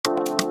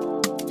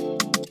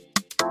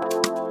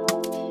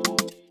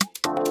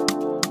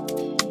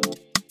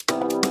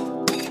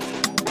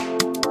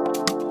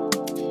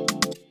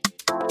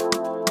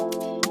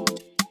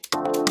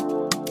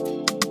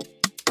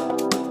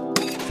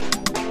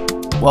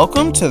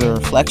Welcome to the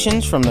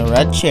Reflections from the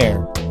Red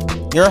Chair.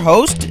 Your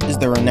host is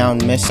the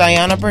renowned Miss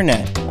Ayana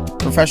Burnett,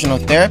 professional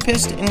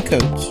therapist and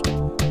coach.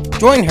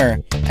 Join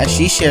her as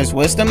she shares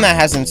wisdom that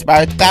has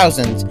inspired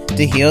thousands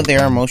to heal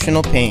their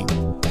emotional pain.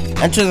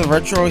 Enter the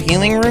virtual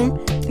healing room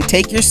and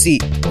take your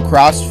seat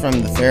across from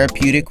the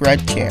therapeutic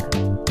red chair.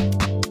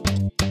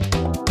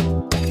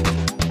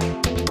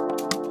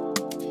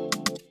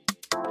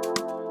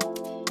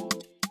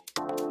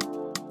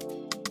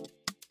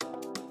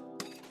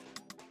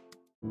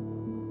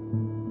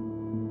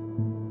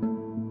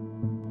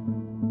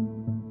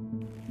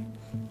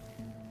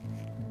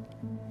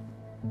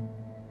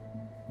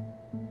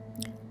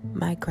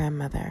 My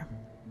grandmother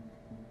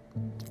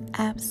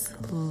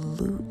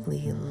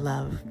absolutely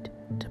loved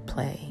to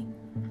play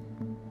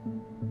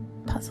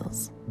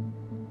puzzles.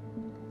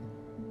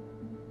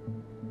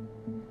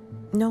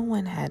 No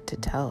one had to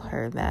tell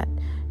her that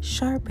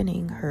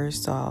sharpening her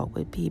saw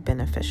would be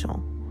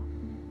beneficial.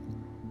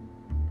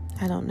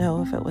 I don't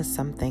know if it was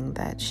something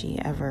that she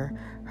ever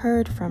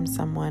heard from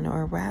someone,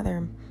 or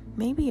rather,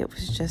 maybe it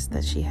was just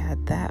that she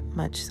had that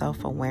much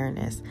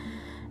self-awareness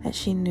that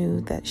she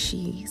knew that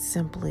she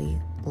simply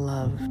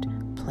loved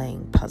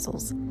playing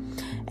puzzles.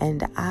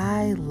 And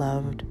I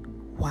loved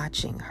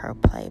watching her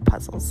play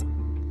puzzles.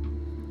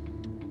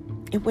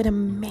 It would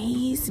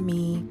amaze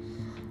me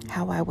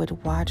how I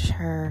would watch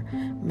her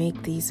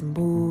make these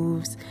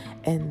moves,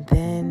 and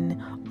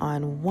then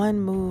on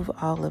one move,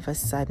 all of a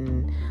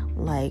sudden,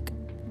 like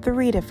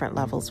 3 different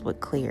levels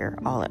would clear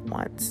all at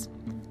once.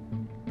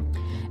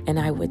 And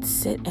I would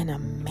sit in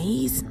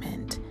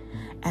amazement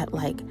at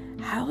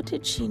how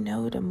did she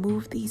know to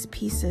move these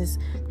pieces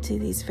to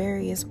these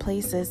various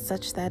places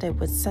such that it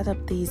would set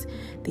up these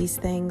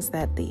things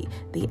that the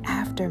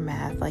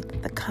aftermath,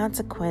 like the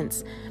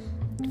consequence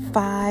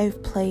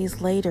 5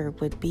 plays later,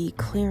 would be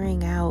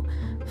clearing out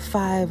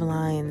 5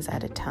 lines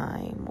at a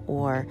time,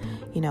 or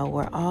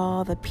where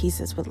all the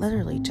pieces would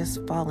literally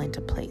just fall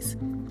into place.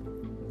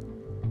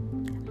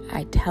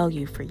 I tell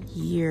you, for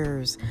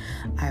years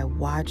I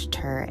watched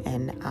her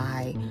and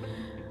I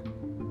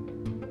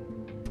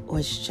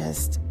was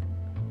just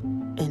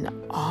in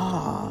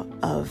awe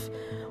of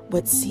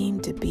what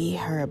seemed to be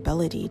her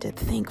ability to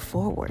think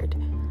forward,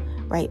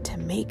 right? To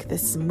make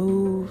this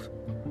move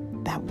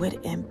that would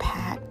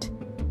impact,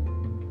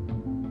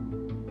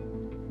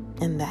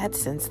 in that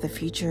sense, the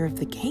future of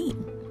the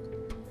game.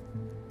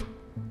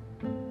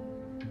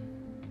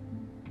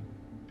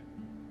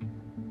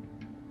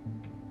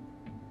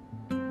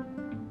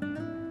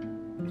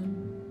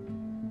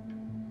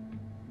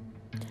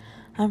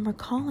 I'm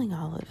recalling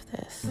all of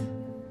this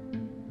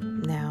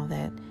now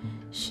that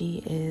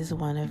she is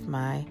one of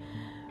my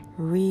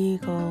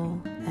regal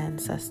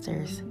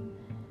ancestors,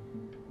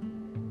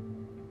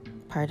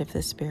 part of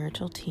the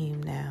spiritual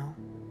team now.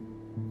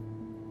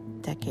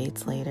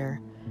 Decades later,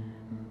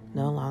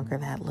 no longer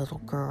that little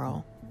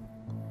girl,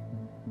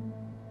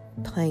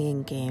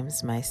 playing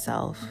games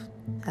myself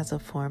as a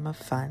form of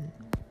fun.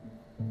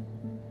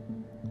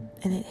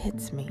 And it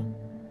hits me.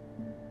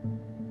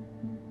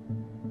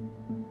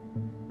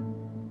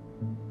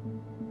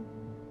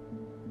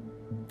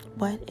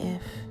 What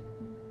if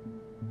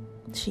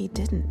she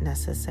didn't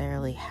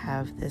necessarily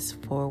have this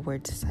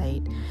forward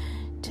sight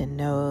to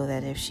know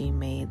that if she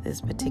made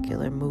this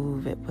particular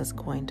move, it was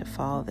going to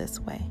fall this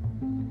way?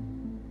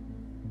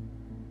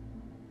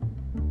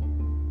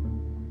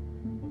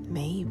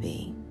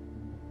 Maybe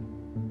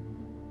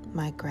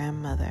my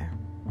grandmother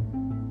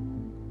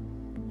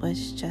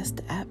was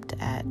just apt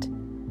at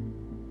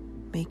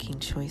making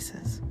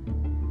choices.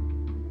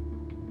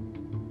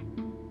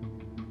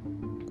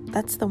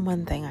 That's the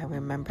one thing I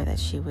remember that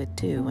she would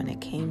do. When it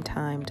came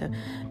time to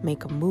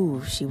make a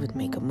move, she would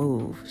make a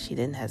move. She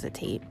didn't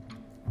hesitate.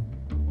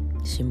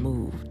 She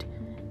moved.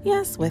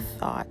 Yes, with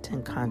thought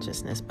and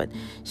consciousness, but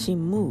she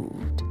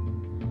moved.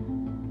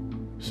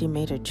 She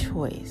made a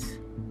choice.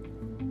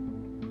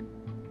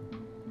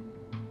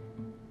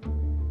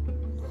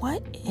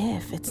 What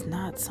if it's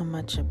not so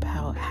much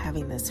about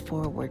having this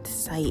forward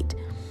sight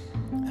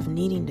of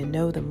needing to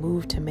know the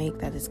move to make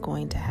that is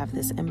going to have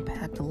this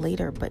impact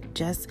later, but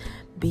just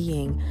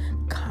being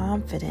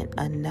confident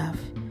enough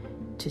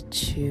to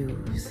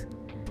choose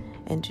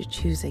and to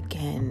choose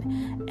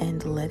again,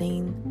 and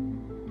letting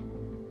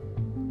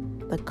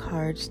the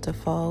cards to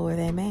fall where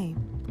they may?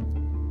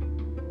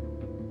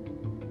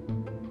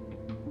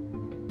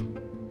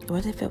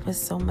 What if it was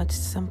so much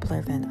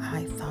simpler than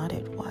I thought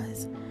it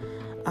was?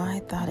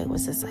 I thought it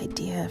was this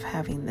idea of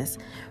having this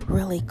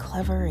really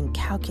clever and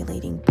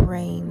calculating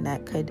brain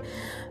that could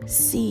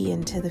see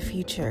into the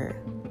future.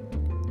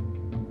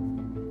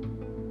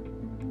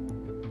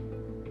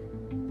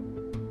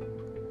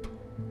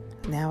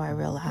 Now I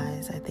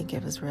realize I think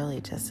it was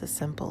really just as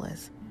simple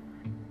as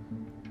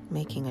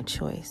making a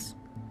choice.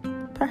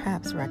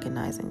 Perhaps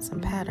recognizing some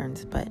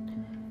patterns, but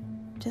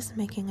just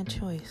making a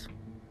choice.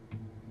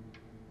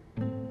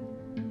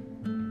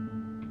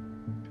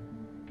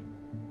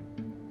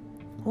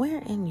 Where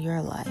in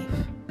your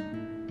life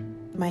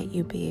might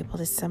you be able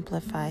to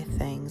simplify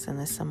things in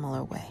a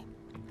similar way?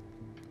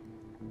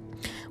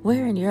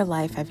 Where in your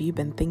life have you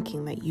been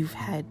thinking that you've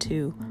had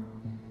to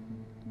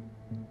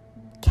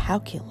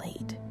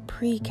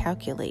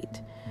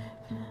pre-calculate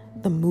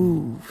the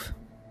move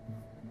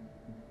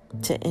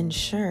to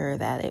ensure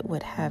that it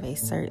would have a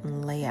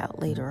certain layout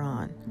later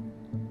on?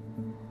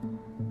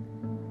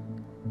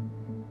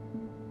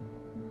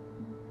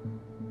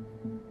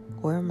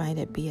 Or might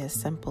it be as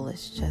simple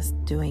as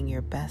just doing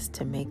your best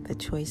to make the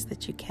choice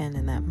that you can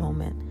in that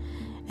moment,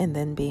 and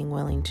then being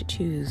willing to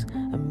choose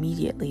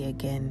immediately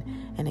again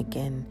and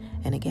again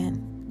and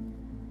again?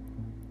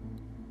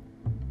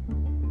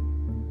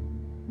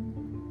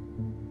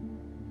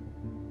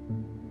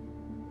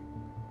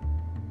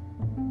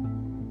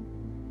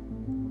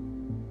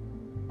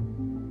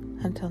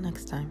 Until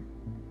next time,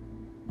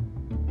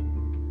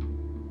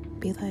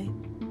 be light.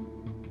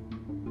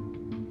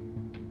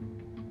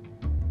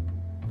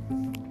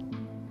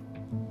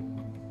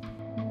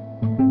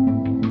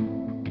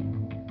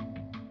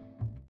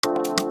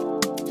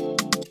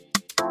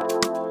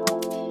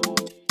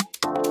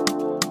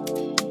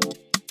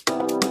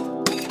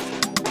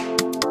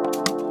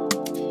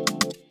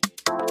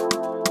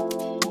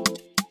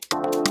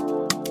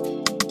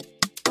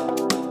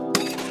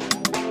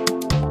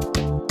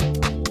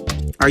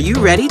 Are you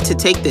ready to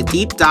take the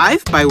deep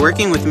dive by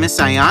working with Miss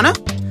Ayana?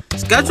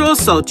 Schedule a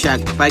soul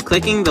check by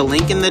clicking the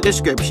link in the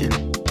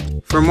description.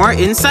 For more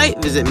insight,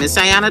 visit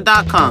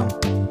MissAyana.com.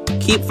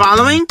 Keep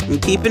following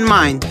and keep in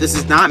mind, this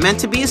is not meant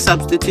to be a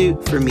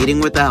substitute for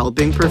meeting with a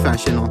helping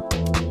professional.